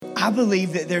I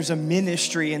believe that there's a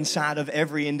ministry inside of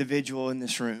every individual in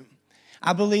this room.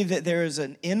 I believe that there is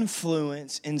an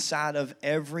influence inside of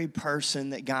every person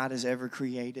that God has ever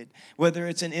created. Whether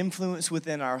it's an influence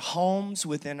within our homes,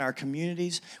 within our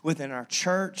communities, within our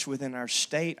church, within our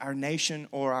state, our nation,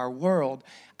 or our world,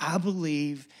 I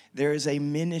believe there is a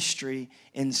ministry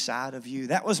inside of you.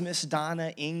 That was Miss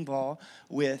Donna Ingvall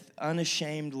with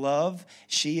Unashamed Love.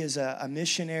 She is a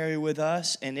missionary with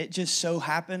us, and it just so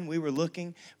happened we were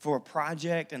looking for a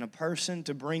project and a person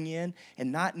to bring in,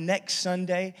 and not next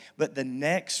Sunday, but the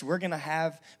next, we're going to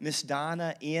have Miss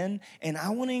Donna in, and I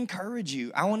want to encourage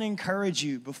you. I want to encourage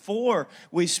you before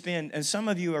we spend, and some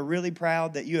of you are really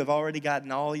proud that you have already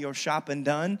gotten all your shopping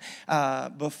done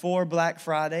before Black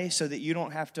Friday so that you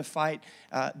don't have to fight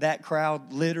that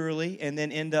crowd literally and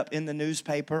then end up in the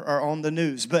newspaper or on the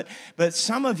news. But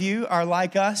some of you are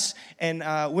like us, and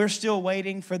we're still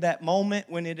waiting for that moment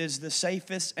when it is the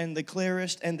safest and the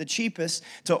clearest and the cheapest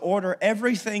to order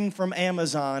everything from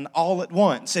Amazon all at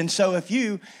once. And so if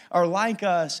you are like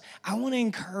us, I want to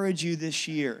encourage you this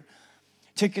year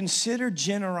to consider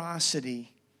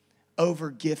generosity over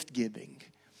gift giving,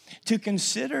 to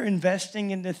consider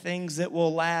investing into things that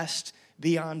will last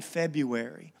beyond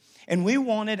February. And we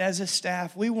wanted, as a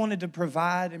staff, we wanted to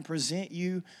provide and present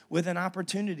you with an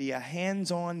opportunity, a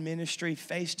hands-on ministry,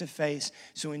 face-to-face.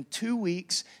 So in 2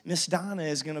 weeks, Miss Donna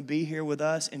is going to be here with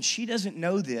us, and she doesn't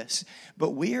know this, but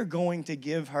we are going to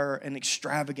give her an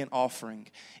extravagant offering.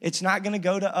 It's not going to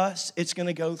go to us. It's going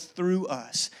to go through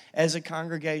us as a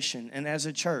congregation and as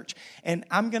a church. And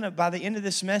by the end of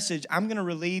this message, I'm going to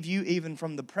relieve you even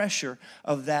from the pressure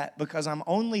of that, because I'm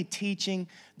only teaching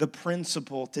the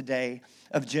principle today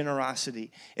of generosity.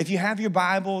 If you have your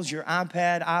Bibles, your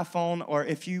iPad, iPhone, or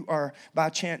if you are by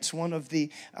chance one of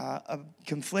the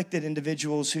conflicted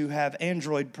individuals who have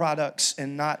Android products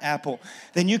and not Apple,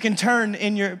 then you can turn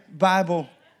in your Bible.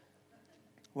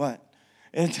 What?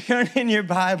 And turn in your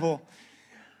Bible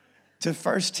to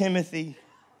 1 Timothy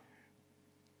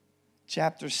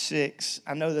chapter 6.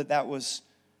 I know that was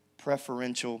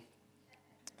preferential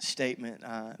statement.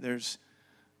 There's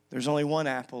only one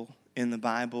apple in the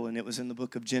Bible, and it was in the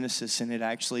book of Genesis, and it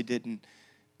actually didn't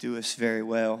do us very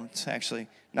well. It's actually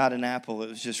not an apple. It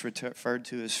was just referred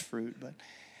to as fruit. But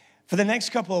for the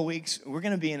next couple of weeks, we're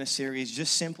going to be in a series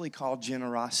just simply called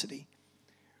Generosity,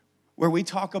 where we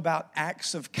talk about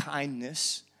acts of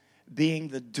kindness being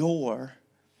the door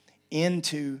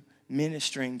into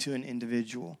ministering to an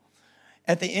individual.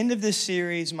 At the end of this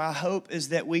series, my hope is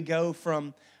that we go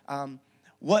from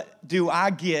what do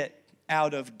I get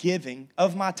out of giving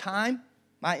of my time,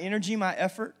 my energy, my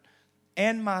effort,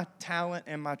 and my talent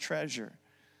and my treasure.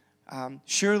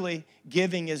 Surely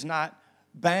giving is not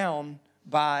bound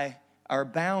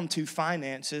to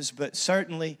finances, but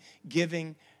certainly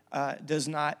giving does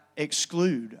not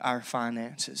exclude our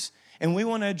finances. And we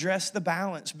want to address the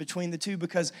balance between the two,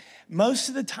 because most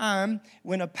of the time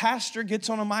when a pastor gets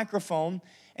on a microphone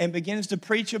and begins to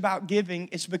preach about giving,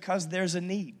 it's because there's a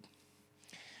need.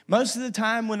 Most of the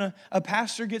time when a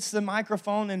pastor gets the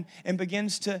microphone and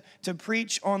begins to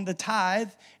preach on the tithe,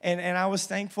 and I was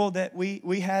thankful that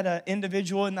we had an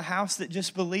individual in the house that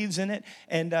just believes in it,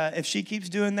 and if she keeps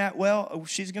doing that well,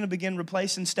 she's going to begin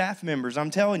replacing staff members,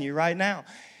 I'm telling you right now.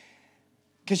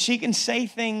 Because she can say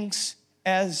things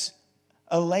as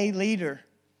a lay leader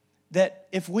that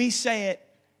if we say it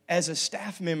as a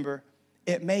staff member,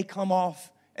 it may come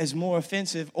off as more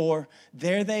offensive, or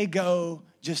there they go,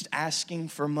 just asking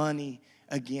for money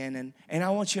again. And I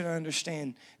want you to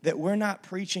understand that we're not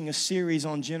preaching a series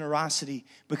on generosity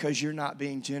because you're not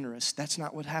being generous. That's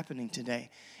not what's happening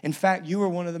today. In fact, you are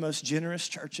one of the most generous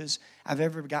churches I've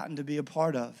ever gotten to be a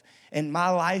part of. And my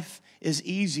life is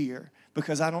easier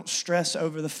because I don't stress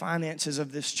over the finances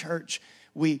of this church.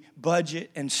 We budget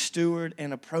and steward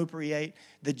and appropriate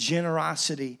the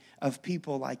generosity of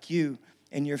people like you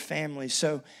and your family.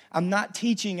 So I'm not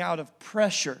teaching out of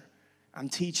pressure. I'm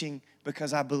teaching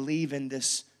because I believe in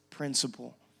this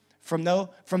principle. From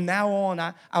now on,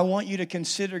 I want you to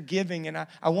consider giving, and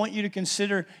I want you to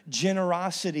consider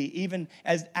generosity, even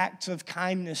as acts of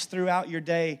kindness throughout your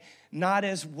day, not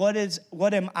as what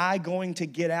am I going to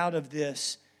get out of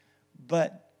this,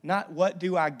 but not what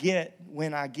do I get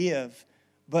when I give,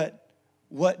 but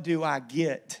what do I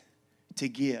get to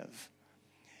give.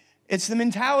 It's the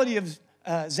mentality of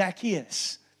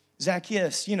Zacchaeus.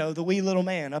 Zacchaeus, the wee little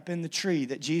man up in the tree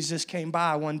that Jesus came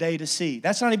by one day to see.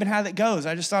 That's not even how that goes.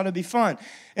 I just thought it'd be fun.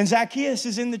 And Zacchaeus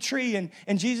is in the tree,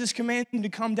 and Jesus commands him to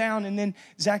come down, and then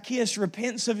Zacchaeus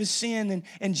repents of his sin,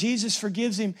 and Jesus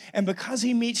forgives him. And because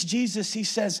he meets Jesus, he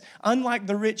says, unlike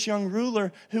the rich young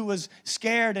ruler who was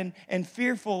scared and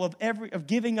fearful of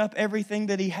giving up everything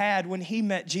that he had when he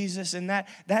met Jesus, and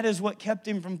that is what kept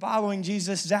him from following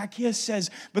Jesus, Zacchaeus says,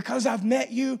 because I've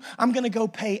met you, I'm going to go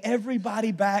pay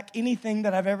everybody back anything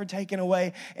that I've ever taken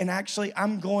away, and actually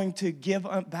I'm going to give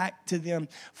back to them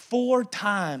 4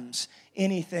 times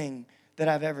anything that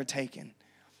I've ever taken.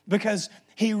 Because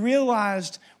he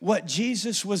realized what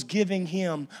Jesus was giving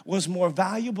him was more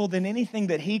valuable than anything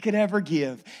that he could ever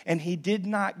give. And he did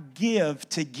not give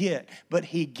to get, but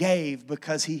he gave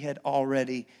because he had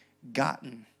already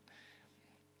gotten.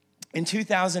 In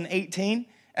 2018,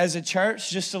 as a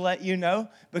church, just to let you know,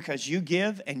 because you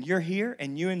give and you're here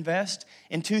and you invest,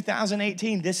 in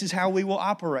 2018, this is how we will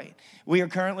operate. We are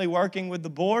currently working with the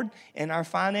board in our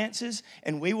finances,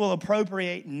 and we will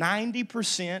appropriate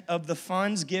 90% of the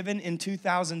funds given in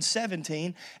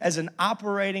 2017 as an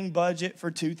operating budget for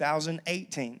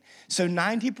 2018. So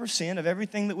 90% of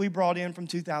everything that we brought in from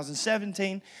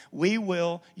 2017, we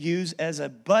will use as a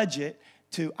budget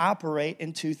to operate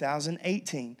in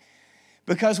 2018.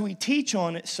 Because we teach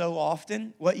on it so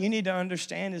often, what you need to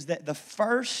understand is that the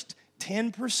first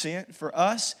 10% for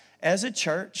us as a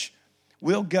church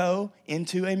will go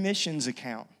into a missions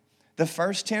account. The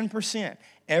first 10%.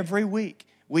 Every week,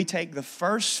 we take the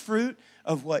first fruit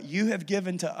of what you have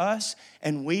given to us,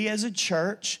 and we as a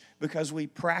church, because we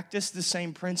practice the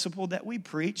same principle that we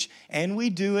preach, and we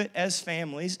do it as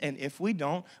families, and if we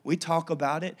don't, we talk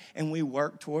about it, and we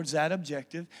work towards that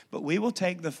objective, but we will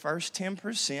take the first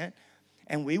 10%,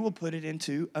 and we will put it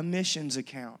into a missions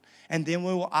account. And then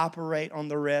we will operate on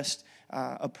the rest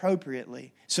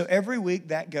appropriately. So every week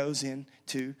that goes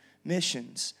into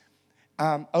missions.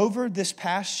 Over this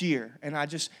past year, and I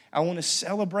want to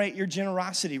celebrate your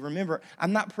generosity. Remember,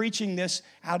 I'm not preaching this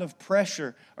out of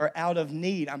pressure or out of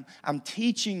need. I'm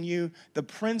teaching you the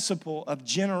principle of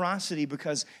generosity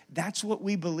because that's what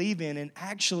we believe in. And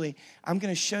actually, I'm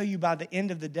going to show you by the end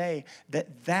of the day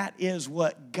that is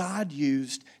what God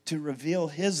used to reveal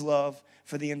His love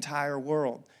for the entire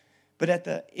world. But at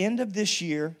the end of this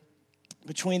year,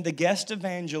 between the guest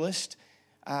evangelist,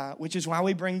 which is why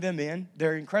we bring them in.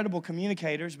 They're incredible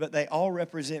communicators, but they all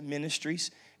represent ministries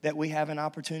that we have an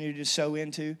opportunity to sow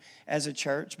into as a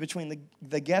church. Between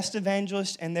the guest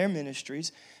evangelists and their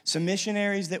ministries, some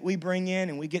missionaries that we bring in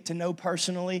and we get to know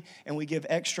personally, and we give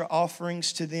extra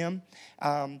offerings to them.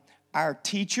 Our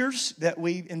teachers that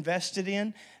we invested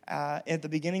in at the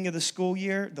beginning of the school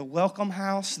year, the Welcome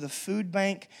House, the food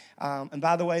bank, and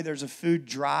by the way, there's a food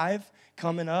drive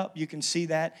coming up. You can see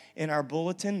that in our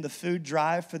bulletin. The food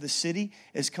drive for the city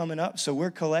is coming up. So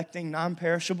we're collecting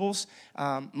non-perishables.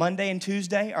 Monday and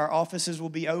Tuesday, our offices will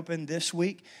be open this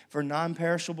week for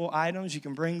non-perishable items. You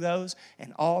can bring those.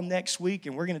 And all next week,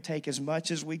 and we're going to take as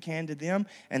much as we can to them.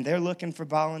 And they're looking for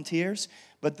volunteers.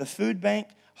 But the food bank,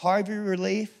 Harvey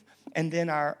Relief, and then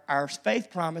our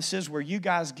faith promises where you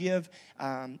guys give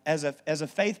as a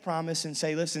faith promise and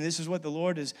say, listen, this is what the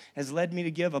Lord has led me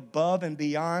to give above and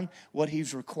beyond what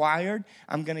He's required.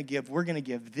 We're going to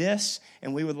give this,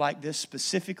 and we would like this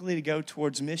specifically to go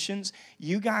towards missions.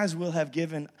 You guys will have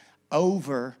given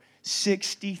over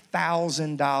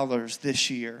 $60,000 this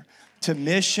year to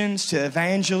missions, to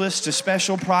evangelists, to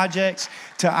special projects,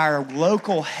 to our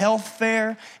local health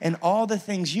fair, and all the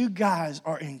things. You guys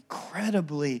are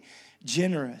incredibly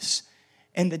generous.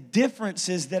 And the difference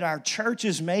is that our church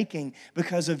is making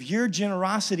because of your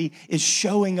generosity is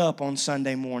showing up on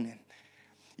Sunday morning.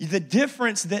 The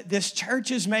difference that this church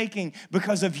is making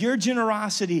because of your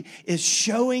generosity is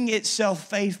showing itself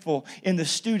faithful in the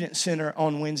student center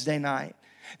on Wednesday night.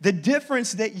 The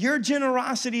difference that your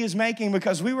generosity is making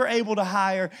because we were able to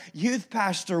hire youth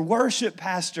pastor, worship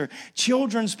pastor,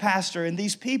 children's pastor, and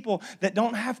these people that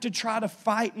don't have to try to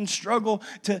fight and struggle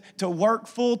to work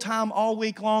full-time all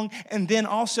week long and then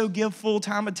also give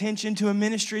full-time attention to a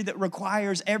ministry that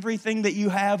requires everything that you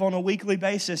have on a weekly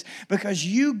basis. Because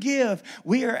you give,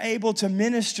 we are able to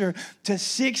minister to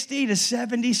 60 to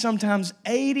 70, sometimes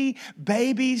 80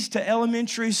 babies to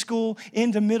elementary school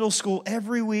into middle school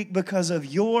every week because of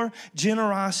your your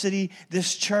generosity,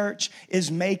 this church is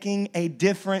making a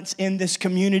difference in this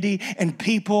community, and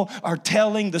people are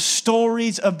telling the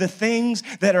stories of the things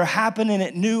that are happening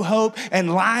at New Hope,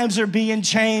 and lives are being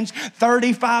changed.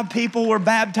 35 people were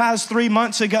baptized 3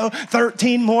 months ago.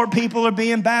 13 more people are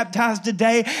being baptized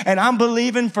today, and I'm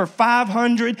believing for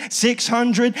 500,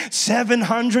 600,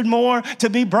 700 more to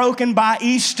be broken by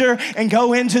Easter and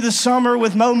go into the summer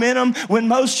with momentum. When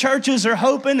most churches are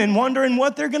hoping and wondering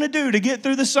what they're going to do to get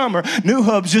through the summer, New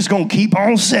Hope's just going to keep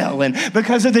on selling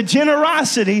because of the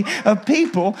generosity of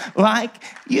people like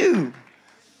you.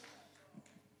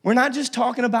 We're not just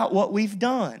talking about what we've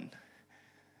done.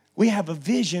 We have a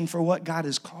vision for what God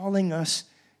is calling us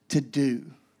to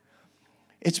do.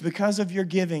 It's because of your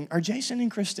giving. Are Jason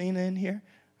and Christina in here?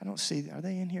 I don't see them. Are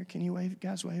they in here? Can you wave,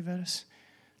 guys, wave at us?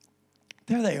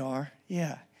 There they are.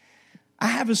 Yeah. I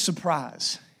have a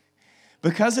surprise.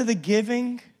 Because of the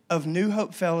giving of New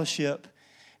Hope Fellowship,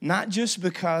 not just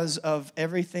because of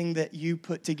everything that you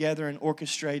put together and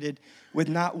orchestrated with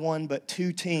not one but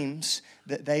two teams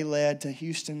that they led to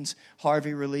Houston's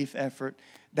Harvey relief effort,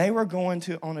 they were going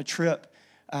on a trip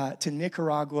to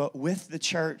Nicaragua with the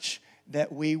church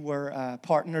that we were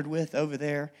partnered with over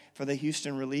there for the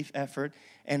Houston relief effort.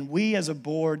 And we as a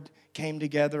board came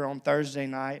together on Thursday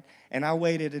night, and I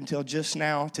waited until just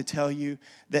now to tell you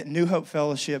that New Hope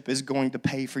Fellowship is going to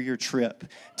pay for your trip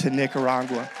to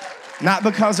Nicaragua. Not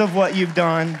because of what you've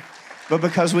done, but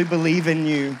because we believe in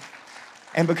you.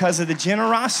 And because of the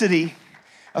generosity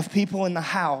of people in the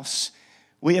house,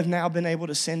 we have now been able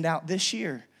to send out this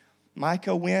year.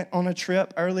 Micah went on a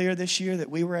trip earlier this year that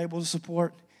we were able to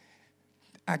support.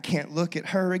 I can't look at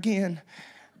her again,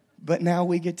 but now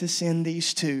we get to send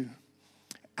these two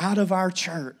out of our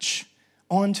church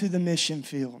onto the mission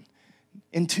field.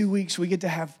 In 2 weeks, we get to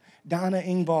have Donna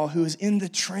Ingvall, who is in the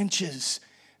trenches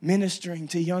ministering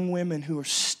to young women who are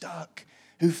stuck,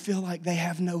 who feel like they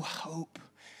have no hope,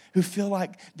 who feel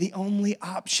like the only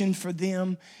option for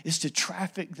them is to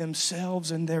traffic themselves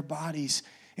and their bodies.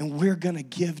 And we're going to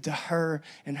give to her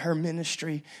and her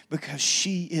ministry because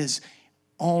she is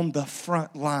on the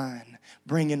front line,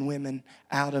 bringing women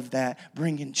out of that,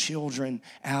 bringing children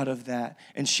out of that.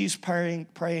 And she's praying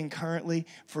currently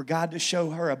for God to show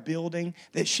her a building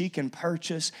that she can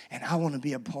purchase, and I want to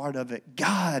be a part of it.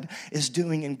 God is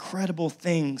doing incredible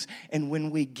things, and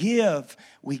when we give,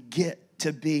 we get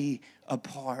to be a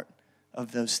part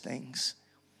of those things.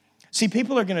 See,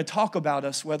 people are going to talk about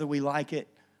us whether we like it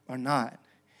or not.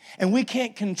 And we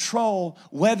can't control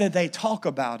whether they talk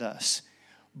about us,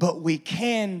 but we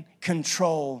can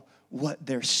control what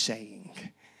they're saying.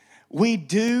 We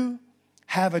do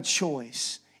have a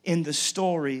choice in the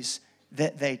stories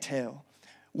that they tell.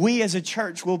 We as a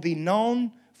church will be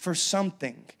known for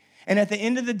something. And at the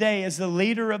end of the day, as the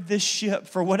leader of this ship,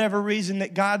 for whatever reason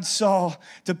that God saw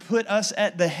to put us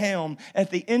at the helm, at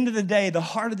the end of the day, the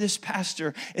heart of this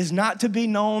pastor is not to be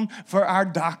known for our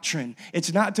doctrine.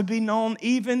 It's not to be known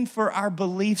even for our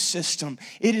belief system.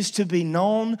 It is to be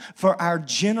known for our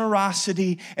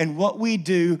generosity and what we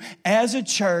do as a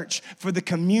church for the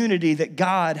community that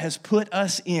God has put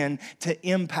us in to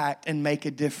impact and make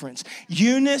a difference.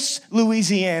 Eunice,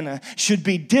 Louisiana should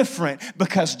be different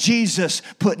because Jesus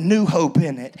put New Hope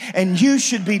in it. And you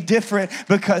should be different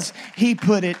because he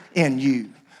put it in you.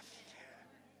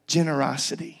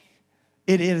 Generosity.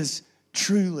 It is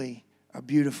truly a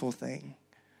beautiful thing.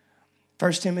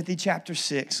 1 Timothy chapter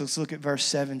 6. Let's look at verse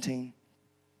 17.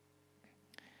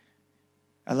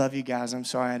 I love you guys. I'm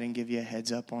sorry I didn't give you a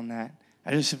heads up on that.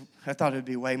 I thought it would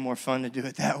be way more fun to do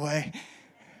it that way.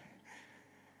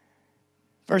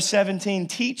 Verse 17.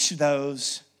 Teach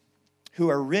those who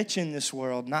are rich in this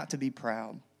world not to be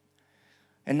proud,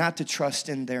 and not to trust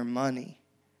in their money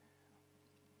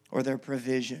or their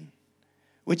provision,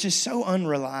 which is so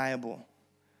unreliable.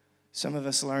 Some of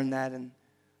us learned that in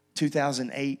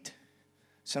 2008.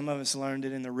 Some of us learned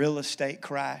it in the real estate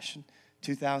crash in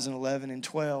 2011 and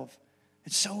 12.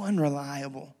 It's so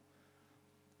unreliable.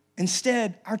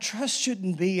 Instead, our trust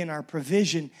shouldn't be in our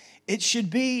provision. It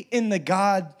should be in the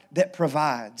God that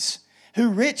provides, who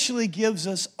richly gives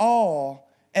us all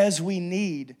as we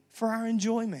need for our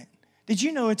enjoyment. Did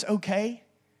you know it's okay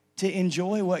to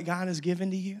enjoy what God has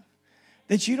given to you?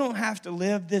 That you don't have to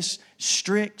live this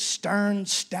strict, stern,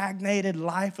 stagnated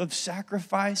life of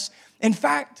sacrifice. In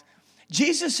fact,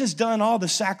 Jesus has done all the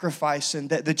sacrificing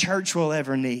that the church will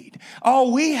ever need.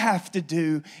 All we have to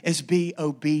do is be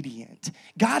obedient.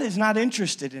 God is not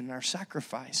interested in our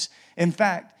sacrifice. In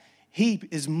fact, he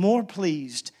is more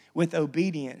pleased with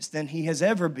obedience than he has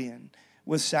ever been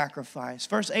with sacrifice.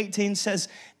 Verse 18 says,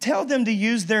 tell them to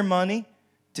use their money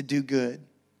to do good,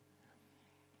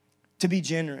 to be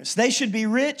generous. They should be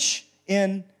rich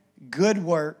in good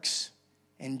works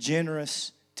and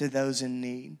generous to those in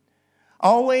need.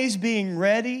 Always being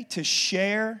ready to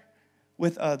share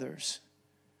with others.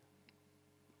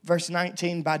 Verse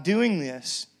 19, by doing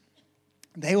this,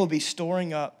 they will be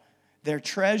storing up their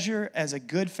treasure as a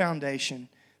good foundation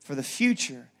for the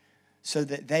future so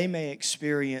that they may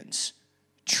experience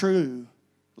true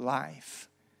life.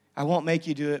 I won't make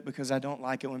you do it because I don't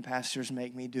like it when pastors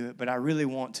make me do it, but I really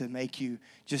want to make you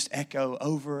just echo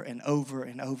over and over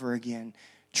and over again,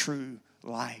 true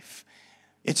life.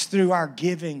 It's through our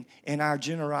giving and our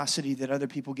generosity that other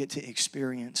people get to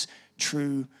experience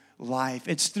true life.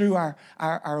 It's through our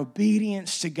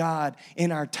obedience to God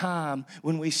in our time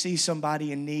when we see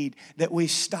somebody in need that we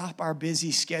stop our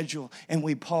busy schedule and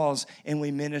we pause and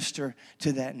we minister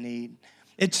to that need.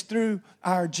 It's through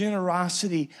our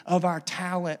generosity of our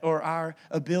talent or our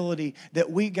ability that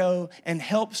we go and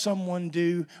help someone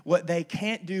do what they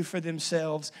can't do for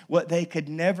themselves, what they could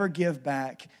never give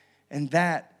back. And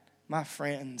that, my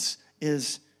friends,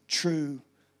 is true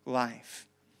life.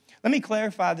 Let me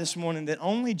clarify this morning that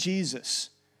only Jesus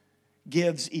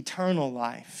gives eternal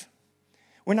life.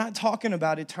 We're not talking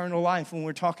about eternal life when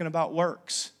we're talking about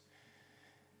works.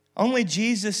 Only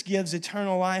Jesus gives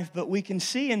eternal life, but we can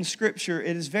see in Scripture,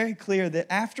 it is very clear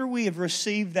that after we have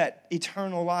received that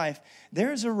eternal life,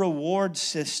 there is a reward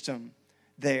system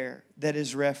there that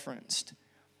is referenced.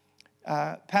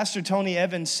 Pastor Tony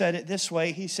Evans said it this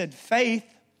way. He said, faith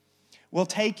will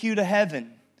take you to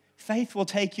heaven. Faith will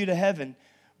take you to heaven,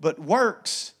 but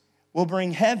works will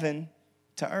bring heaven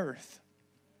to earth.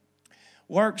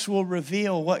 Works will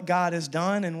reveal what God has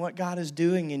done and what God is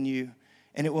doing in you,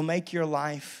 and it will make your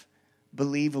life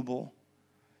believable.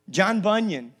 John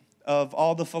Bunyan, of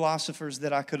all the philosophers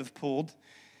that I could have pulled,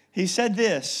 he said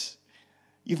this: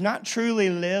 you've not truly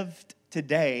lived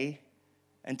today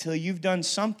until you've done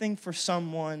something for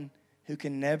someone who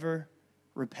can never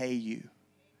repay you.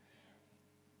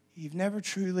 You've never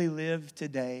truly lived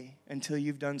today until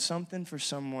you've done something for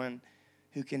someone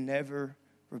who can never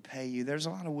repay you. There's a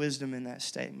lot of wisdom in that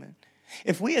statement.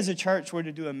 If we as a church were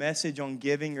to do a message on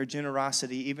giving or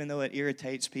generosity, even though it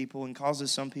irritates people and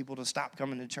causes some people to stop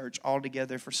coming to church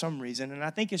altogether for some reason, and I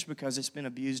think it's because it's been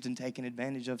abused and taken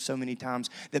advantage of so many times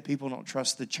that people don't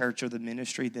trust the church or the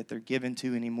ministry that they're given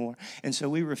to anymore. And so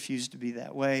we refuse to be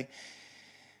that way.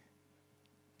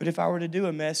 But if I were to do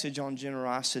a message on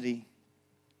generosity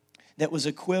that was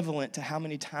equivalent to how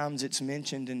many times it's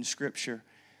mentioned in Scripture,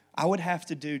 I would have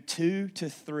to do 2 to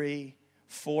 3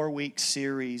 4-week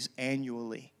series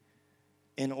annually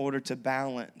in order to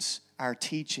balance our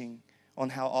teaching on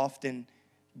how often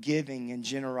giving and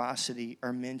generosity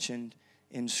are mentioned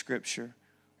in Scripture.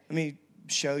 Let me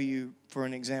show you for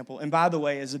an example. And by the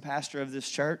way, as the pastor of this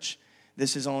church,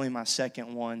 this is only my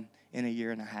second one in a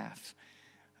year and a half.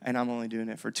 And I'm only doing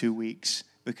it for 2 weeks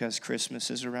because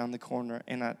Christmas is around the corner,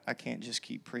 and I can't just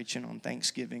keep preaching on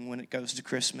Thanksgiving when it goes to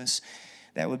Christmas.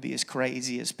 That would be as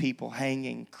crazy as people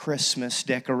hanging Christmas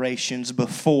decorations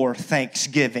before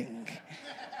Thanksgiving.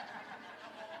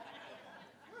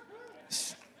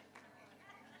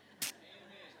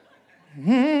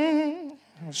 I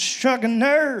struck a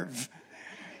nerve.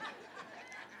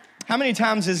 How many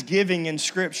times is giving in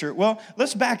Scripture? Well,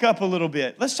 let's back up a little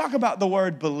bit. Let's talk about the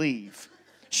word believe.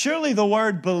 Surely the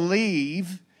word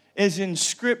believe is in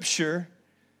Scripture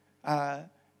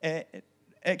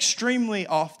extremely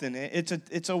often.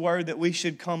 It's a word that we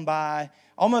should come by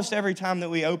almost every time that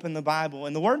we open the Bible.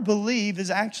 And the word believe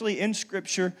is actually in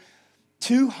Scripture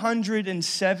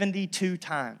 272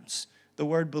 times. The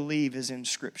word believe is in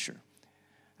Scripture.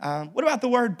 What about the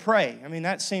word pray? I mean,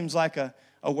 that seems like a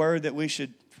word that we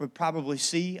should probably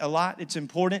see a lot. It's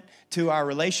important to our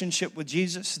relationship with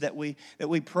Jesus that we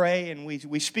pray and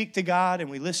we speak to God and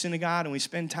we listen to God and we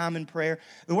spend time in prayer.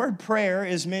 The word prayer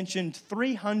is mentioned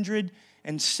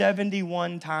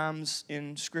 371 times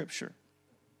in Scripture.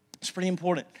 It's pretty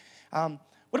important.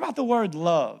 What about the word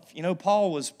love? You know,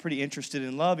 Paul was pretty interested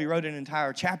in love. He wrote an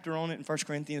entire chapter on it in 1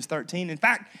 Corinthians 13. In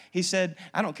fact, he said,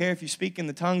 I don't care if you speak in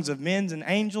the tongues of men and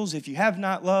angels. If you have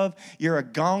not love, you're a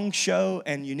gong show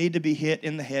and you need to be hit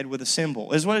in the head with a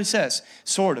cymbal, is what it says,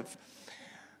 sort of.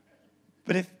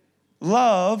 But if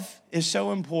love is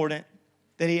so important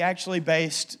that he actually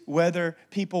based whether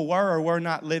people were or were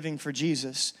not living for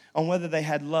Jesus on whether they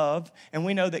had love. And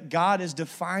we know that God is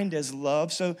defined as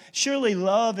love. So surely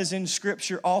love is in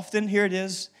Scripture often. Here it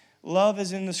is. Love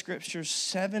is in the Scriptures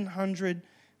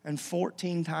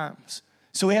 714 times.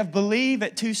 So we have believe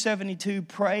at 272,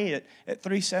 pray at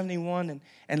 371,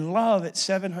 and love at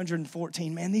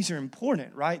 714. Man, these are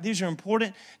important, right? These are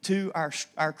important to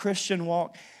our Christian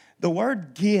walk. The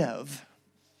word give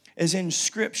is in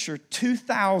Scripture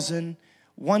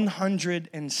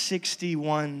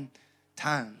 2,161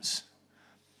 times.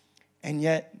 And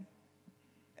yet,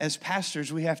 as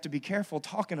pastors, we have to be careful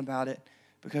talking about it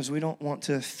because we don't want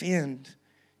to offend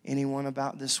anyone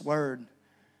about this word,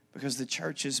 because the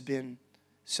church has been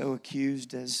so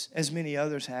accused, as many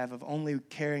others have, of only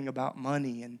caring about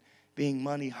money and being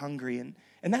money hungry. And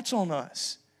that's on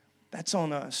us. That's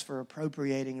on us for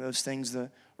appropriating those things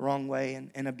the wrong way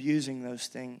and abusing those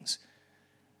things.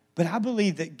 But I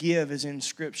believe that give is in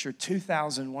Scripture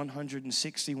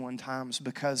 2,161 times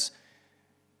because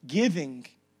giving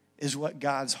is what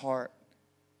God's heart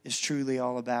is truly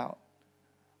all about.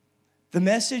 The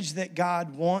message that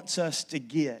God wants us to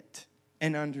get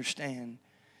and understand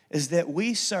is that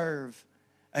we serve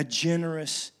a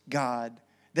generous God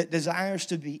that desires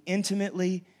to be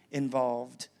intimately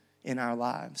involved in our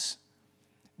lives.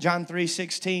 John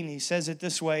 3:16, he says it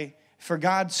this way, "For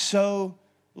God so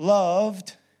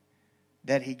loved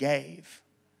that he gave."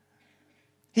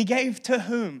 He gave to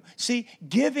whom? See,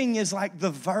 giving is like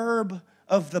the verb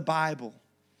of the Bible.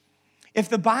 If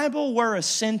the Bible were a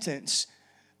sentence,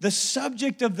 the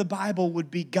subject of the Bible would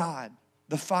be God,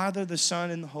 the Father, the Son,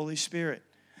 and the Holy Spirit.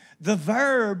 The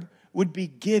verb would be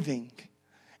giving,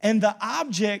 and the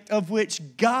object of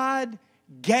which God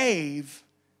gave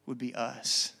would be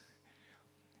us.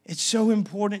 It's so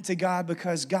important to God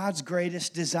because God's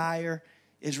greatest desire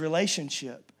is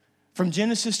relationship. From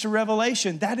Genesis to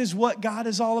Revelation, that is what God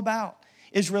is all about,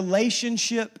 is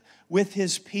relationship with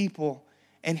his people.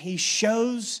 And he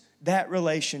shows that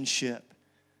relationship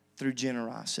through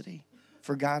generosity.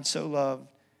 For God so loved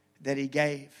that he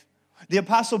gave. The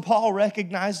Apostle Paul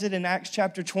recognized it in Acts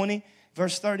chapter 20,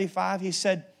 verse 35. He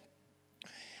said,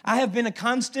 "I have been a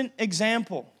constant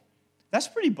example." That's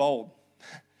pretty bold.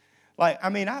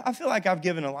 I feel like I've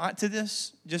given a lot to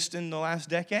this just in the last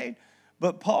decade.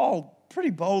 But Paul pretty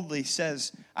boldly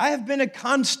says, "I have been a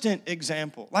constant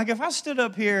example." Like if I stood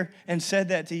up here and said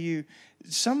that to you,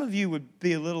 some of you would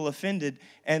be a little offended,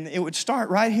 and it would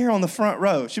start right here on the front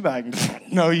row. She'd be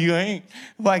like, "No, you ain't."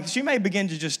 Like she may begin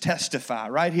to just testify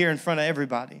right here in front of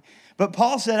everybody. But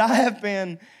Paul said, "I have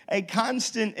been a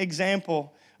constant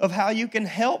example of how you can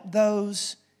help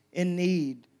those in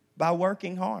need by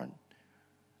working hard."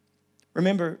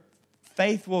 Remember,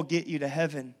 faith will get you to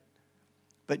heaven,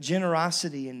 but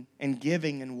generosity and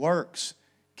giving and works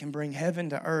can bring heaven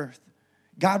to earth.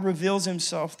 God reveals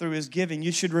himself through his giving.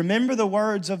 You should remember the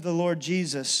words of the Lord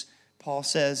Jesus. Paul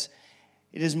says,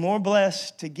 "It is more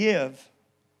blessed to give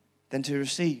than to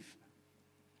receive."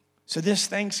 So this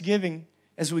Thanksgiving,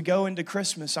 as we go into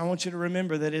Christmas, I want you to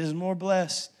remember that it is more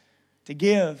blessed to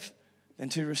give than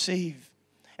to receive.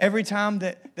 Every time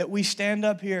that we stand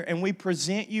up here and we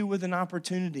present you with an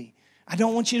opportunity, I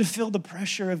don't want you to feel the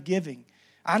pressure of giving.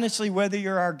 Honestly, whether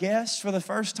you're our guest for the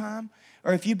first time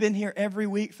or if you've been here every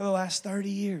week for the last 30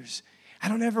 years, I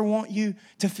don't ever want you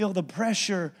to feel the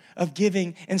pressure of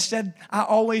giving. Instead, I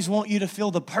always want you to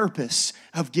feel the purpose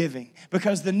of giving,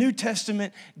 because the New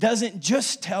Testament doesn't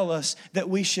just tell us that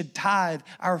we should tithe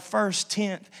our first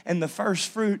tenth and the first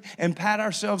fruit and pat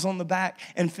ourselves on the back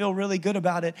and feel really good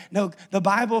about it. No, the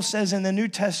Bible says in the New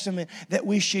Testament that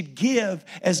we should give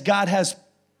as God has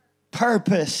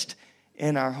purposed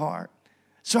in our heart.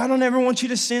 So I don't ever want you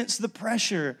to sense the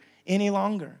pressure any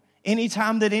longer.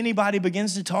 Anytime that anybody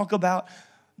begins to talk about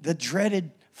the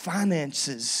dreaded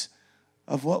finances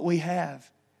of what we have,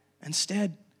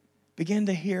 instead, begin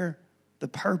to hear the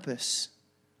purpose.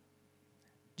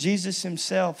 Jesus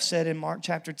himself said in Mark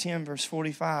chapter 10, verse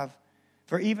 45,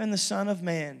 "For even the Son of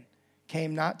Man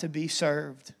came not to be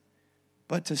served,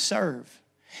 but to serve."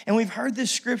 And we've heard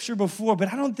this scripture before,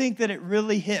 but I don't think that it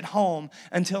really hit home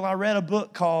until I read a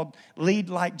book called Lead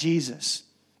Like Jesus.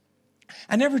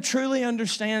 I never truly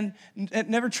understood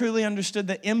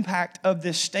the impact of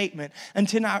this statement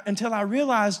until I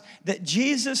realized that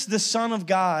Jesus, the Son of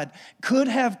God, could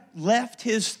have left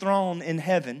his throne in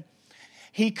heaven.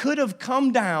 He could have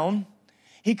come down.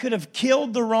 He could have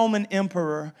killed the Roman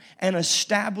emperor and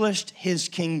established his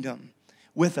kingdom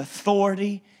with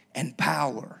authority and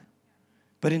power.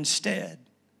 But instead,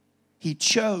 he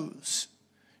chose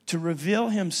to reveal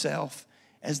himself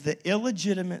as the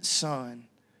illegitimate son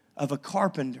of a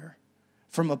carpenter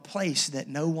from a place that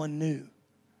no one knew.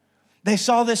 They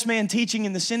saw this man teaching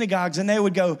in the synagogues and they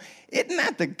would go, "Isn't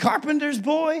that the carpenter's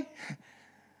boy?"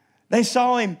 They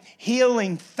saw him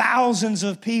healing thousands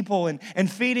of people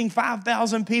and feeding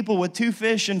 5,000 people with 2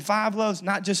 fish and 5 loaves.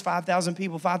 Not just 5,000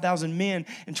 people, 5,000 men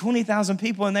and 20,000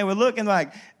 people. And they were looking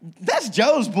like, "That's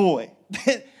Joe's boy.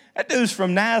 That dude's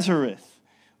from Nazareth.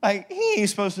 Like, he ain't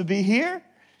supposed to be here."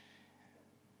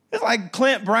 It's like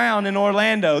Clint Brown in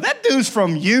Orlando. That dude's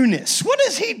from Eunice. What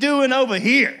is he doing over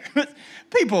here?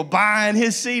 People buying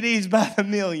his CDs by the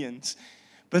millions.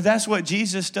 But that's what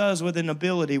Jesus does with an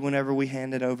ability whenever we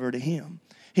hand it over to him.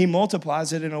 He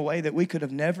multiplies it in a way that we could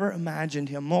have never imagined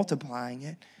him multiplying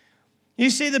it. You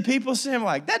see the people saying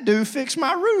like, that dude fixed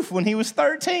my roof when he was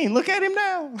 13. Look at him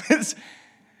now.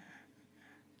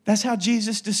 That's how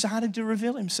Jesus decided to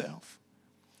reveal himself.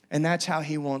 And that's how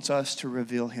he wants us to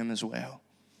reveal him as well.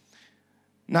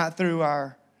 Not through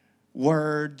our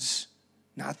words,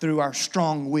 not through our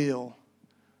strong will,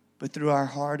 but through our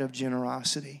heart of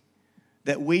generosity.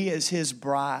 That we as his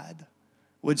bride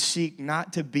would seek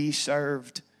not to be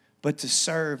served, but to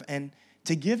serve and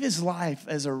to give his life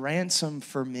as a ransom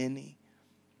for many.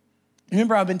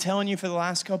 Remember, I've been telling you for the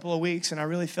last couple of weeks, and I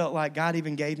really felt like God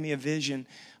even gave me a vision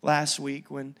last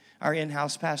week when our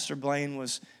in-house pastor Blaine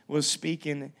was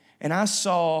speaking. And I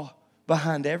saw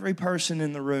behind every person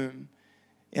in the room,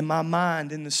 in my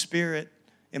mind, in the spirit,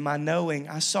 in my knowing,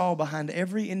 I saw behind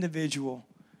every individual,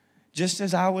 just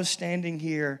as I was standing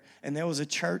here and there was a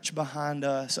church behind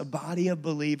us, a body of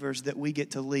believers that we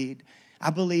get to lead.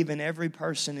 I believe in every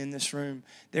person in this room,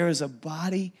 there is a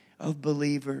body of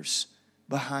believers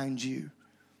behind you.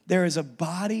 There is a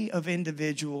body of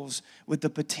individuals with the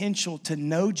potential to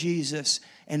know Jesus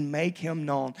and make him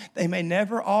known. They may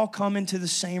never all come into the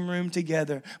same room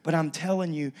together, but I'm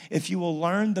telling you, if you will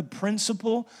learn the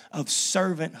principle of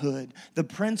servanthood, the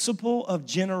principle of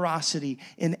generosity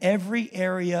in every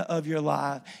area of your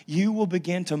life, you will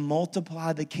begin to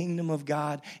multiply the kingdom of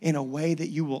God in a way that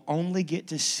you will only get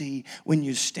to see when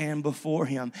you stand before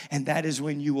him. And that is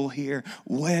when you will hear,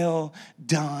 well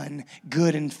done,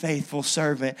 good and faithful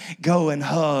servant. Go and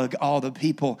hug all the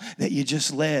people that you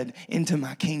just led into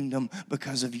my kingdom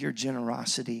because of your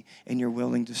generosity and you're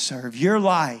willing to serve. Your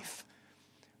life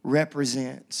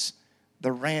represents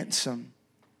the ransom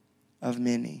of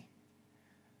many.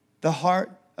 The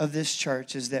heart of this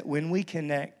church is that when we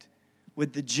connect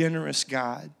with the generous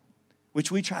God, which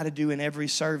we try to do in every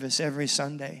service, every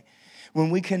Sunday,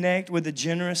 when we connect with the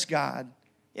generous God,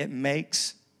 it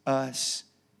makes us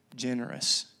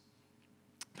generous.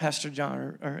 Pastor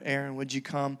John or Aaron, would you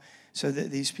come so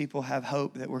that these people have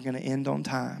hope that we're going to end on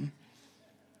time?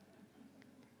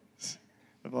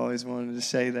 I've always wanted to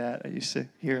say that. I used to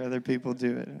hear other people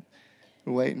do it.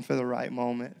 We're waiting for the right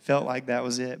moment. Felt like that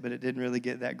was it, but it didn't really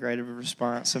get that great of a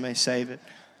response, so I may save it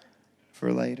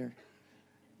for later.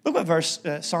 Look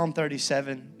at Psalm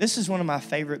 37. This is one of my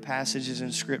favorite passages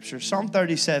in Scripture. Psalm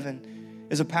 37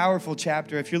 is a powerful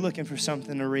chapter. If you're looking for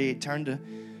something to read, turn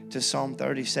to Psalm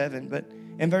 37. But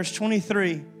in verse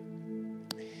 23,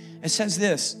 it says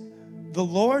this, the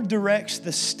Lord directs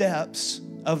the steps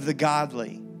of the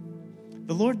godly.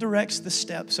 The Lord directs the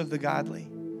steps of the godly.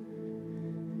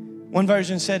 One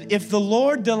version said, if the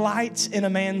Lord delights in a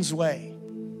man's way,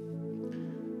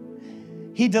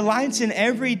 he delights in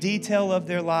every detail of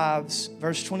their lives.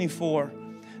 Verse 24,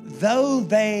 though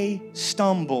they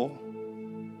stumble,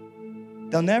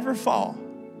 they'll never fall.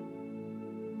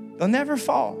 They'll never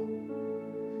fall.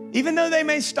 Even though they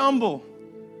may stumble,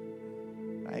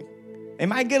 right? They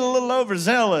might get a little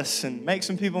overzealous and make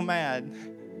some people mad.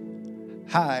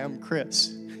 Hi, I'm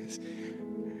Chris.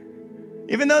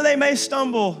 Even though they may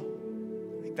stumble,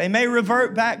 they may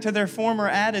revert back to their former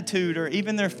attitude or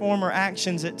even their former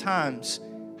actions at times.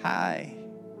 Hi,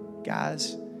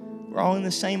 guys. We're all in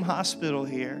the same hospital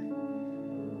here.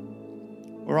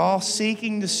 We're all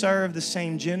seeking to serve the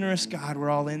same generous God. We're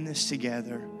all in this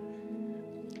together.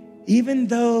 Even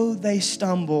though they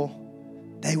stumble,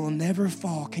 they will never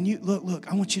fall. Can you,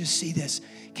 look, I want you to see this.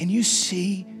 Can you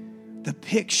see the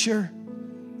picture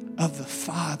of the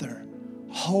Father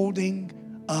holding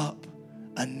up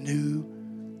a new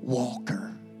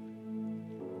walker?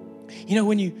 You know,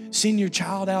 when you send your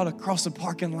child out across the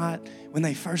parking lot when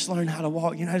they first learn how to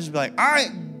walk, you know, just be like, all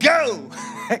right, go.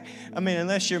 I mean,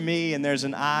 unless you're me and there's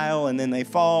an aisle and then they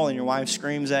fall and your wife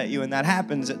screams at you, and that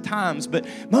happens at times. But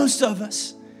most of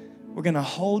us, we're going to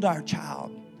hold our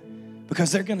child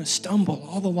because they're going to stumble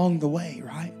all along the way,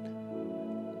 right?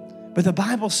 But the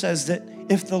Bible says that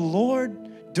if the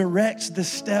Lord directs the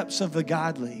steps of the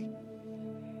godly,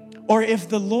 or if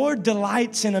the Lord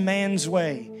delights in a man's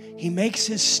way, he makes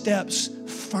his steps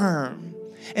firm.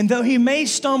 And though he may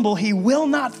stumble, he will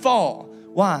not fall.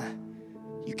 Why?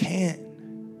 You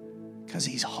can't, because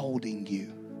he's holding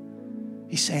you.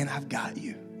 He's saying, I've got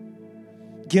you.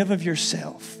 Give of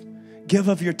yourself. Give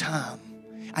of your time.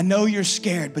 I know you're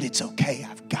scared, but it's okay.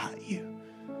 I've got you.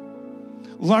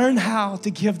 Learn how to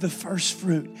give the first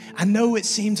fruit. I know it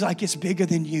seems like it's bigger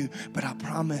than you, but I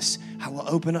promise I will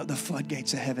open up the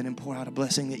floodgates of heaven and pour out a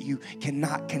blessing that you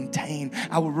cannot contain.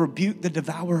 I will rebuke the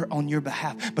devourer on your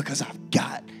behalf because I've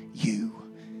got you.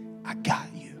 I got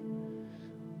you.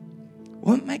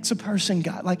 What makes a person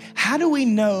God? Like, how do we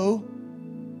know?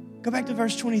 Go back to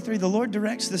verse 23. The Lord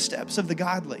directs the steps of the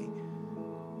godly.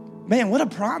 Man, what a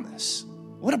promise.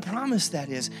 What a promise that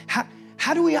is.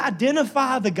 How do we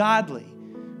identify the godly?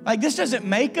 Like, this doesn't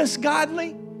make us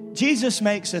godly. Jesus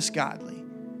makes us godly.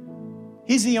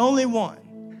 He's the only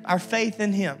one. Our faith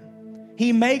in him.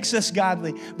 He makes us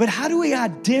godly. But how do we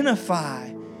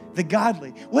identify the godly?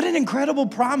 What an incredible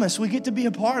promise we get to be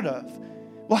a part of.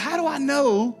 Well, how do I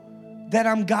know that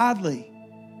I'm godly?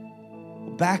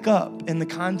 Back up in the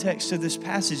context of this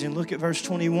passage and look at verse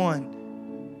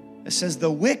 21. It says, the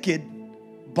wicked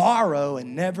borrow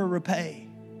and never repay,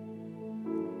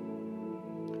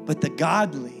 but the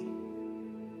godly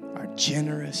are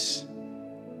generous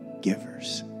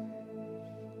givers.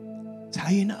 That's how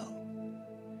you know.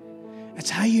 That's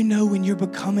how you know when you're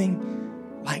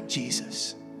becoming like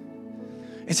Jesus.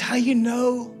 It's how you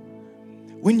know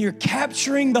when you're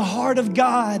capturing the heart of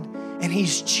God and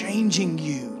he's changing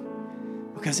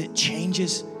you, because it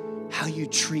changes how you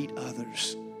treat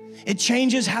others. It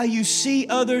changes how you see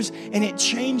others, and it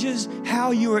changes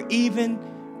how you are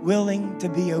even willing to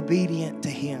be obedient to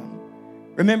him.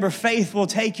 Remember, faith will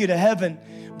take you to heaven,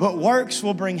 but works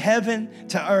will bring heaven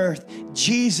to earth.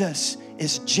 Jesus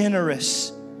is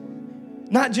generous,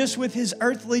 not just with his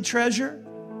earthly treasure,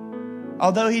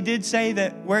 although he did say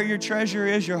that where your treasure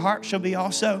is, your heart shall be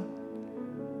also.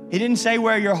 He didn't say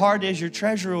where your heart is, your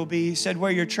treasure will be. He said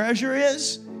where your treasure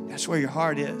is, that's where your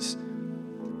heart is.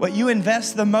 What you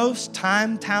invest the most,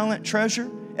 time, talent,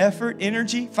 treasure, effort,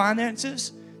 energy,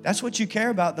 finances, that's what you care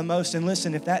about the most. And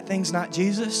listen, if that thing's not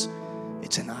Jesus,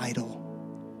 it's an idol.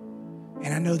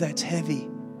 And I know that's heavy.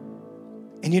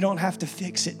 And you don't have to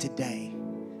fix it today,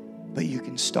 but you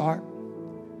can start.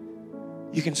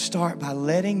 You can start by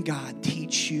letting God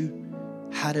teach you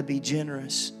how to be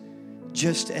generous,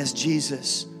 just as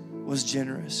Jesus was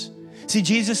generous. See,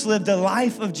 Jesus lived a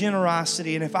life of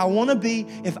generosity, and if I want to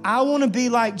be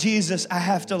like Jesus, I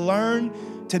have to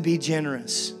learn to be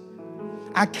generous.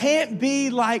 I can't be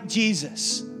like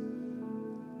Jesus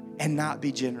and not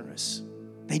be generous.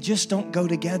 They just don't go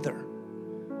together.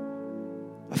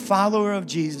 A follower of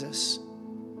Jesus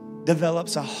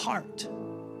develops a heart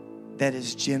that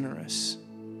is generous.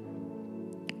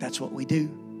 That's what we do.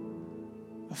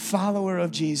 A follower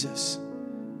of Jesus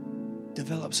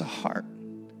develops a heart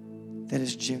that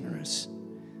is generous.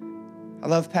 I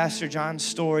love Pastor John's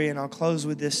story, and I'll close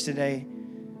with this today.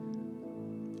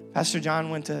 Pastor John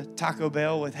went to Taco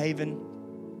Bell with Haven.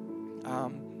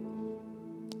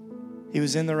 He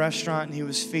was in the restaurant and he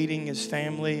was feeding his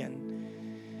family,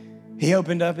 and he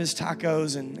opened up his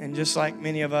tacos, and just like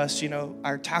many of us, you know,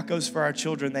 our tacos for our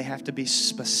children, they have to be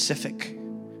specific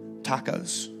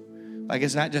tacos. Like,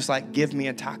 it's not just like, give me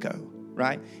a taco,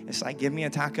 right? It's like, give me a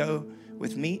taco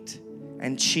with meat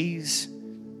and cheese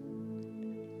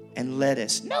and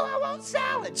lettuce. No, I want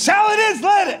salad. Salad is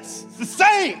lettuce. It's the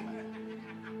same.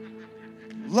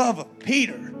 Love of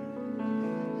Peter.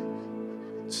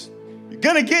 You're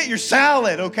going to get your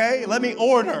salad, okay? Let me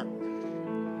order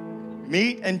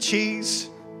meat and cheese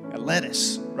and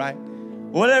lettuce, right?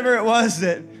 Whatever it was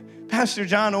that Pastor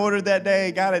John ordered that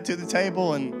day, got it to the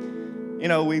table, and, you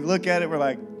know, we look at it, we're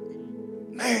like,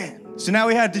 man. So now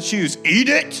we have to choose, eat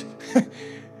it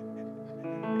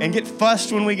and get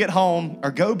fussed when we get home, or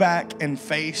go back and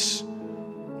face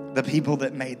the people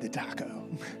that made the taco.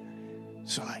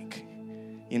 So like,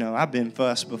 you know, I've been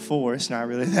fussed before. It's not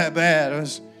really that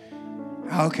bad.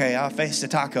 Okay, I'll face the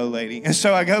taco lady. And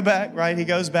so I go back, right? He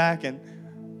goes back and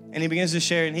he begins to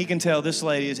share, and he can tell this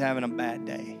lady is having a bad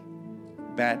day.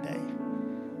 Bad day.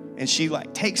 And she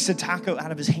like takes the taco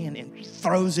out of his hand and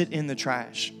throws it in the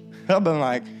trash. I've been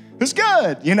like, it's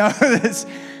good, you know.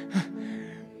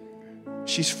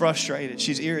 She's frustrated.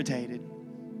 She's irritated.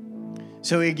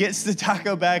 So he gets the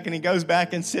taco back, and he goes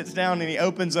back and sits down, and he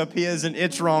opens up his, and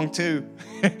it's wrong too.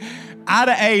 I'd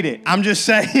have ate it. I'm just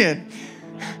saying.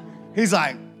 He's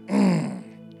like,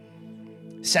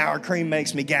 sour cream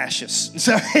makes me gaseous.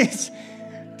 So he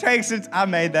takes it. I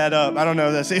made that up. I don't know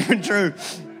if that's even true.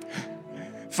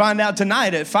 Find out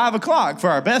tonight at 5 o'clock for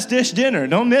our best dish dinner.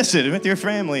 Don't miss it with your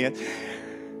family.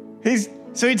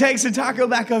 So he takes the taco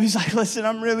back up. He's like, listen,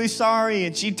 I'm really sorry.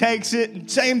 And she takes it. And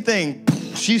same thing.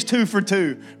 She's 2 for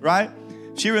 2, right?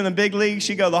 If she were in the big league,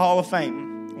 she'd go to the Hall of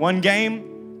Fame. 1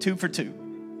 game, 2 for 2.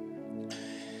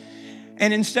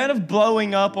 And instead of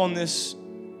blowing up on this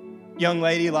young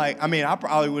lady, like, I mean, I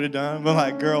probably would have done, but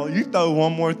like, girl, you throw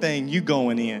one more thing, you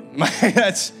going in.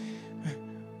 That's,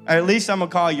 or at least I'm going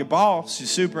to call your boss, your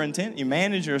superintendent, your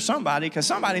manager, or somebody, because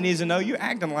somebody needs to know you're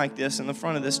acting like this in the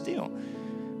front of this deal.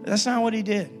 But that's not what he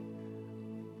did.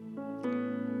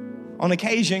 On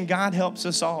occasion, God helps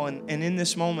us all. And in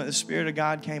this moment, the Spirit of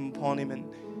God came upon him,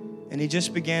 and he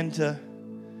just began to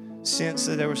sense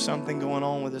that there was something going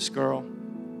on with this girl.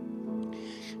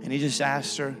 And he just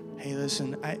asked her, hey,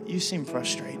 listen, you seem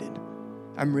frustrated.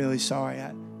 I'm really sorry.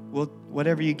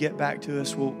 Whatever you get back to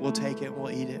us, we'll take it,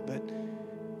 we'll eat it.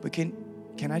 But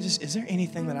can I just, is there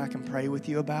anything that I can pray with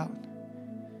you about?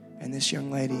 And this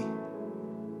young lady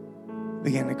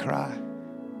began to cry.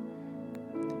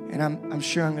 And I'm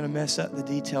sure I'm going to mess up the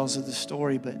details of the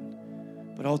story, but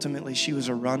ultimately she was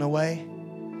a runaway,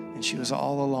 and she was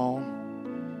all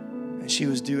alone, and she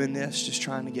was doing this just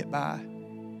trying to get by.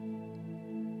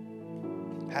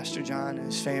 Pastor John and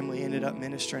his family ended up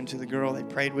ministering to the girl. They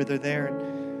prayed with her there,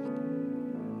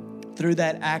 and through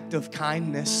that act of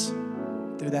kindness,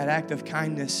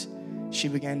 she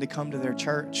began to come to their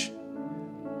church,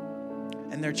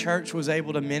 and their church was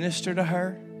able to minister to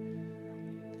her,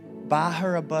 buy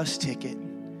her a bus ticket,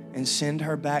 and send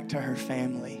her back to her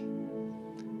family.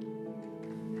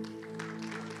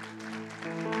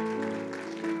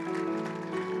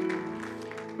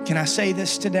 Can I say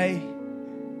this today?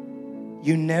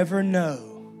 You never know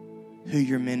who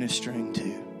you're ministering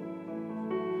to.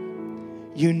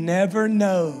 You never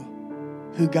know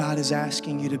who God is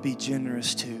asking you to be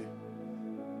generous to.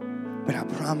 But I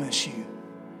promise you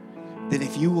that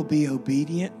if you will be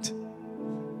obedient,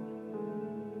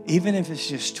 even if it's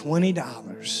just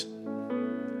 $20,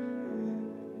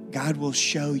 God will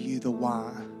show you the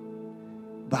why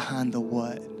behind the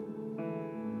what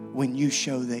when you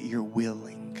show that you're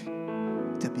willing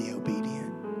to be obedient.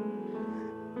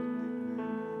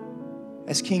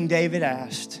 As King David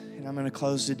asked, and I'm going to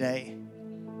close today,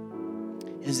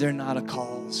 is there not a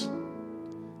cause?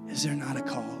 Is there not a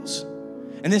cause?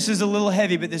 And this is a little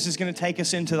heavy, but this is going to take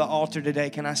us into the altar today.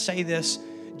 Can I say this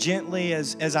gently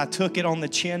as I took it on the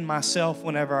chin myself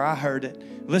whenever I heard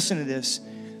it? Listen to this.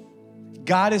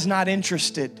 God is not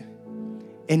interested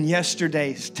in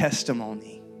yesterday's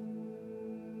testimony.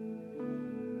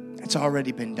 It's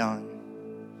already been done.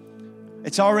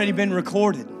 It's already been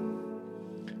recorded.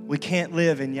 We can't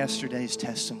live in yesterday's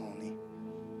testimony.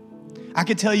 I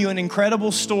could tell you an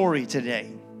incredible story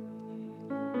today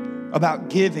about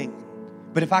giving,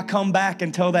 but if I come back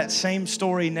and tell that same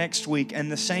story next week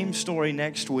and the same story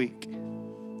next week,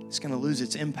 it's going to lose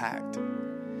its impact.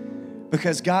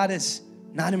 Because God is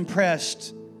not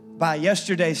impressed by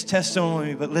yesterday's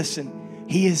testimony, but listen,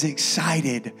 He is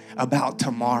excited about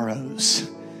tomorrow's.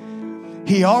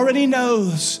 He already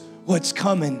knows what's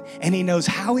coming, and He knows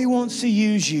how He wants to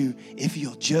use you if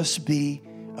you'll just be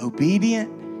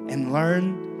obedient and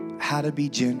learn how to be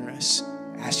generous.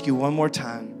 I ask you one more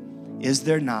time, is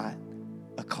there not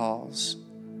a cause?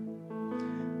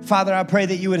 Father, I pray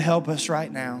that you would help us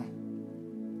right now.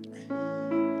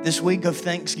 This week of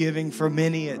Thanksgiving, for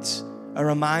many, it's a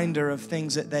reminder of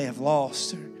things that they have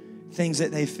lost, or things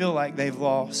that they feel like they've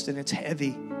lost, and it's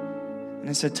heavy, and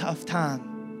it's a tough time.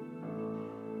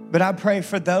 But I pray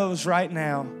for those right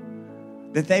now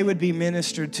that they would be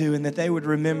ministered to, and that they would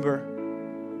remember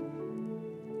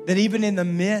that even in the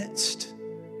midst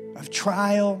of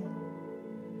trial,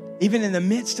 even in the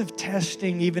midst of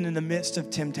testing, even in the midst of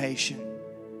temptation,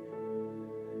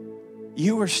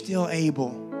 you are still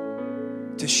able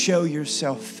to show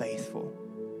yourself faithful.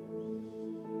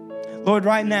 Lord,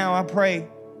 right now I pray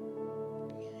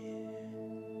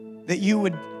that you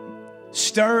would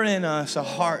stir in us a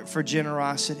heart for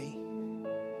generosity.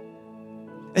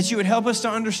 That you would help us to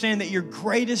understand that your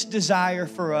greatest desire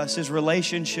for us is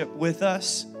relationship with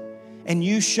us, and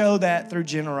you show that through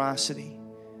generosity.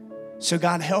 So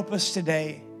God, help us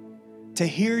today to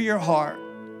hear your heart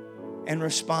and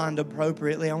respond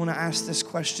appropriately. I want to ask this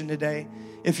question today.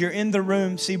 If you're in the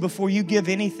room, see, before you give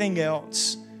anything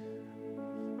else,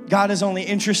 God is only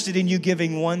interested in you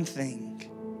giving one thing.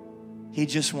 He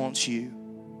just wants you.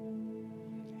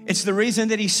 It's the reason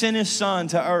that He sent His Son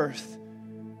to earth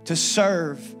to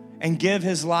serve and give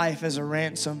His life as a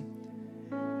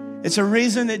ransom. It's a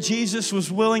reason that Jesus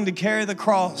was willing to carry the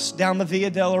cross down the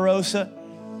Via Dolorosa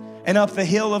and up the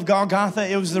hill of Golgotha.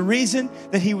 It was the reason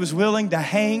that He was willing to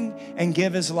hang and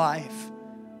give His life.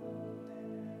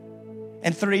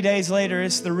 And 3 days later,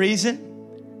 it's the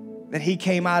reason that He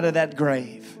came out of that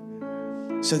grave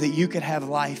so that you could have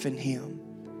life in Him.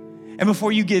 And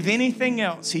before you give anything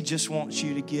else, He just wants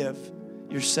you to give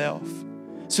yourself.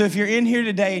 So if you're in here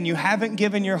today and you haven't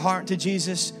given your heart to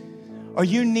Jesus, or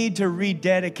you need to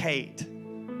rededicate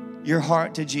your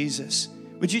heart to Jesus,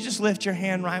 would you just lift your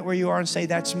hand right where you are and say,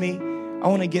 that's me. I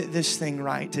want to get this thing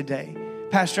right today.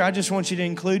 Pastor, I just want you to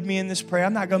include me in this prayer.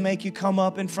 I'm not going to make you come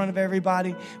up in front of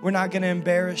everybody. We're not going to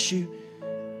embarrass you.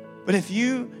 But if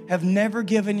you have never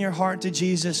given your heart to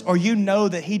Jesus, or you know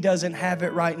that He doesn't have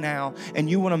it right now and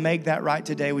you want to make that right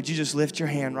today, would you just lift your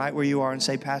hand right where you are and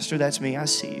say, Pastor, that's me. I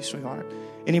see you, sweetheart.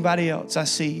 Anybody else? I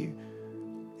see you.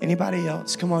 Anybody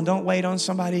else? Come on, don't wait on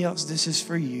somebody else. This is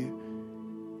for you.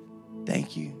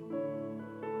 Thank you.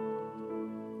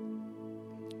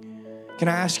 Can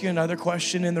I ask you another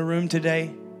question in the room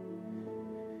today?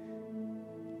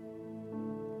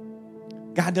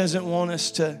 God doesn't want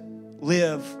us to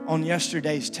live on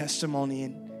yesterday's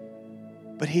testimony,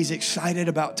 but He's excited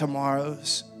about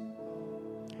tomorrow's.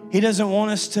 He doesn't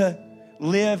want us to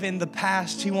live in the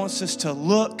past. He wants us to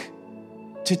look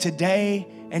to today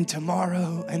and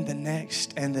tomorrow and the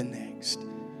next and the next.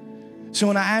 So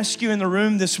when I ask you in the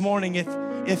room this morning,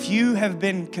 if you have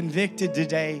been convicted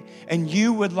today and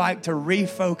you would like to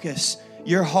refocus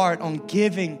your heart on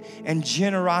giving and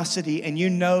generosity, and you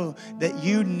know that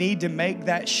you need to make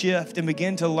that shift and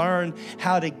begin to learn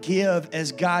how to give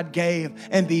as God gave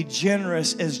and be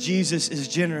generous as Jesus is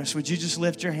generous, would you just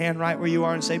lift your hand right where you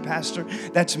are and say, Pastor,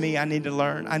 that's me. I need to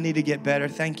learn. I need to get better.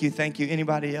 Thank you. Thank you.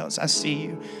 Anybody else? I see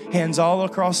you. Hands all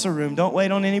across the room. Don't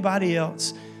wait on anybody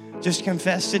else. Just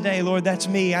confess today, Lord, that's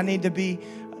me. I need to be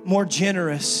more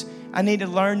generous. I need to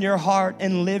learn your heart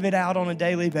and live it out on a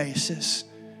daily basis.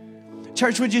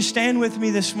 Church, would you stand with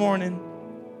me this morning,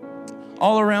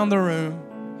 all around the room?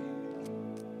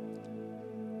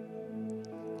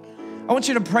 I want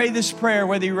you to pray this prayer,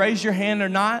 whether you raise your hand or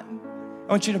not.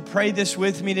 I want you to pray this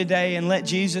with me today and let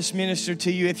Jesus minister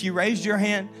to you. If you raised your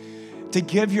hand to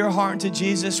give your heart to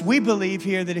Jesus, we believe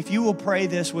here that if you will pray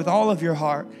this with all of your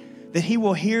heart, that He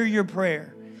will hear your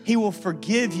prayer. He will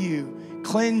forgive you,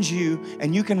 cleanse you,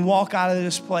 and you can walk out of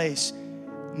this place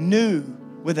new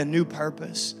with a new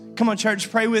purpose. Come on, church,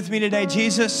 pray with me today.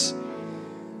 Jesus,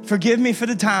 forgive me for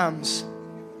the times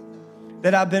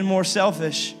that I've been more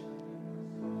selfish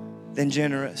than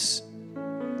generous.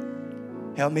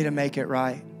 Help me to make it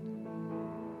right.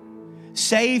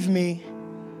 Save me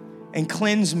and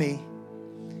cleanse me.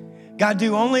 God,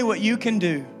 do only what you can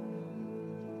do,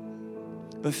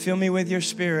 but fill me with your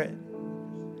Spirit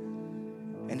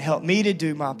and help me to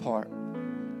do my part.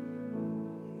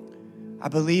 I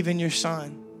believe in your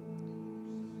Son,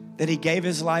 that He gave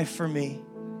His life for me.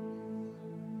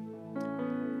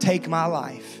 Take my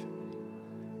life,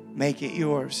 make it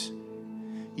yours.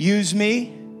 Use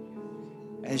me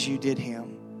as you did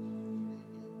Him.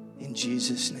 In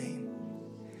Jesus' name.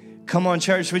 Come on,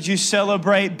 church, would you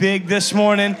celebrate big this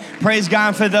morning? Praise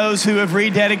God for those who have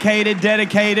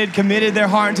dedicated, committed their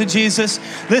heart to Jesus.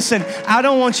 Listen, I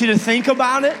don't want you to think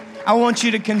about it. I want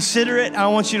you to consider it. I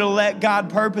want you to let God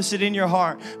purpose it in your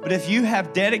heart. But if you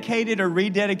have dedicated or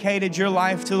rededicated your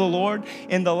life to the Lord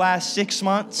in the last 6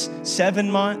 months,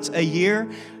 7 months, a year,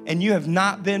 and you have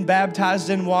not been baptized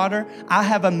in water, I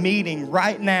have a meeting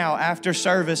right now after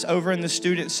service over in the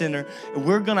Student Center.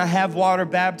 We're going to have water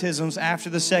baptisms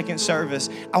after the second service.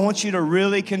 I want you to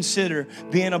really consider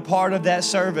being a part of that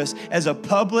service as a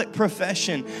public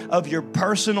profession of your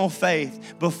personal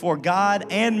faith before God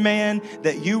and man,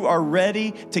 that you are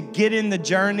ready to get in the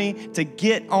journey, to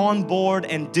get on board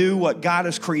and do what God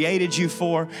has created you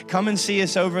for. Come and see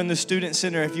us over in the Student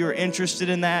Center if you are interested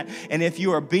in that. And if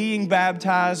you are being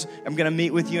baptized, I'm going to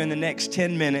meet with you in the next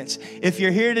 10 minutes. If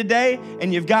you're here today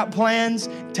and you've got plans,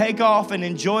 take off and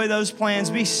enjoy those plans.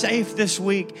 Be safe this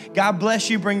week. God bless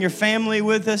you. Bring your family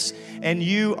with us. And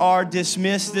you are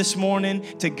dismissed this morning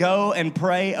to go and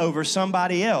pray over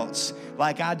somebody else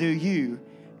like I do you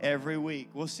every week.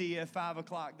 We'll see you at 5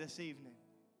 o'clock this evening.